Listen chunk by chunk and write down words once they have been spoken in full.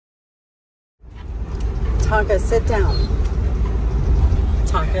Tonka, sit down.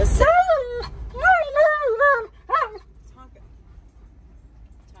 Tonka, sit. Tonka,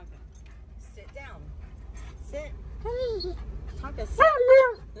 sit down. Sit. Tonka, sit.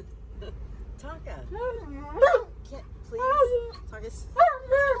 Tonka. Please. Tonka,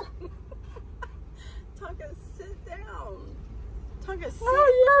 Tonka, sit down. Tonka, sit.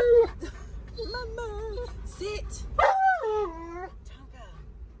 Mama, sit. Tonka,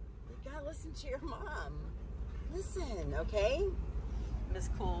 you gotta listen to your mom. Listen, okay? Miss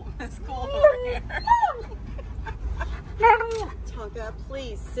Cool over here. Tonka,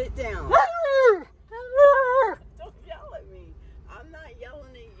 please sit down. Don't yell at me. I'm not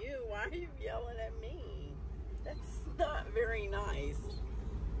yelling at you. Why are you yelling at me? That's not very nice.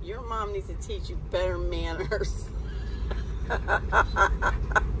 Your mom needs to teach you better manners.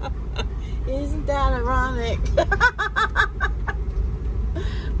 Isn't that ironic?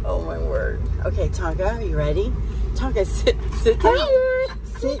 Oh my word. Okay, Tonka, are you ready? Tonka, sit down.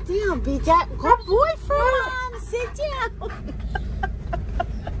 Sit down. Be that good boy for Mom. Sit down.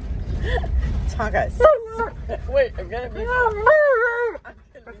 Tonka, sit. Wait, I'm gonna be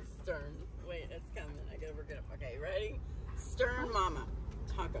stern. Wait, it's coming. I gotta work it up. Okay, ready? Stern Mama.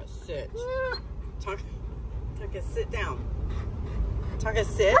 Tonka, sit. Tonka, sit down. Tonka,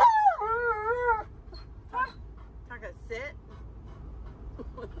 sit. Tonka, sit.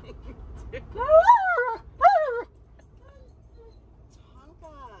 Tonka,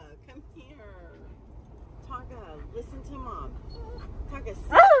 come here. Tonka, listen to Mom. Tonka,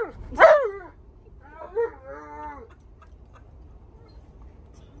 sit.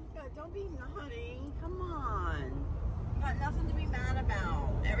 Tonka, don't be naughty. Come on. You got nothing to be mad about.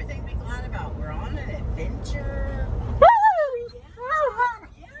 Everything to be glad about. We're on an adventure.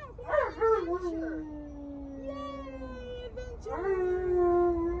 Adventure. Yay, adventure.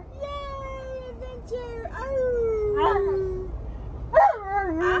 Yay, adventure. Oh.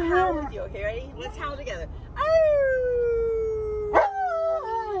 I'll howl with you. Okay, ready? Let's howl together.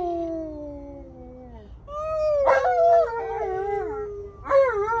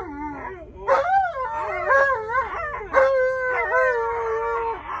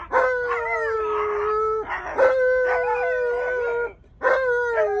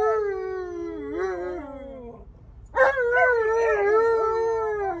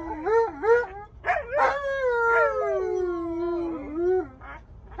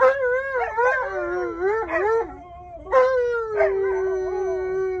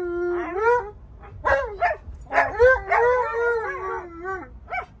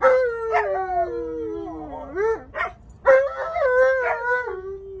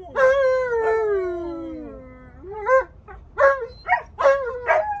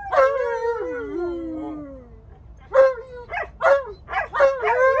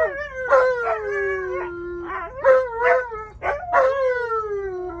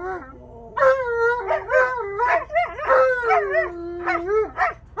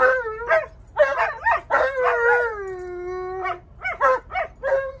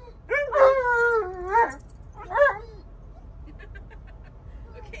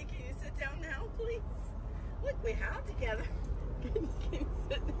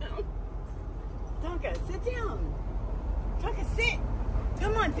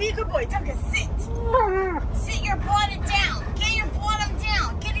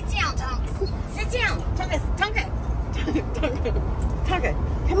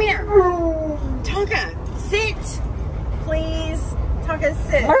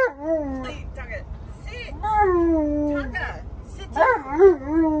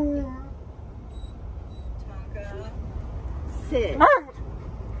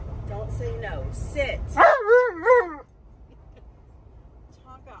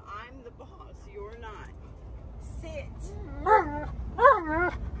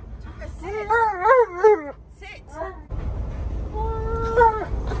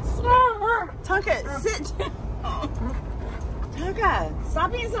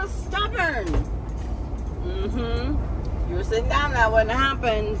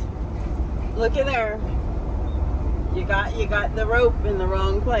 Look at there. You got the rope in the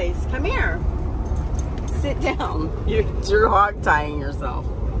wrong place. Come here. Sit down. You're hog tying yourself.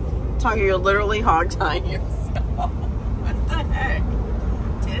 Tonka, you're literally hog tying yourself. What the heck?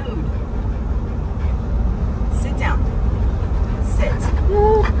 Dude. Sit down. Sit.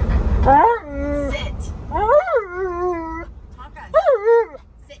 Sit. Tonka.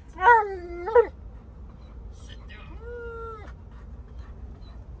 Sit. Sit down.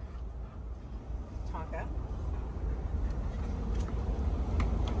 Tonka.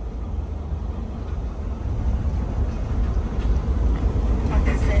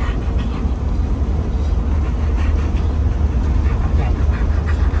 Tonka, sit.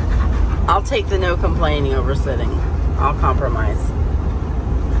 I'll take the no complaining over sitting. I'll compromise.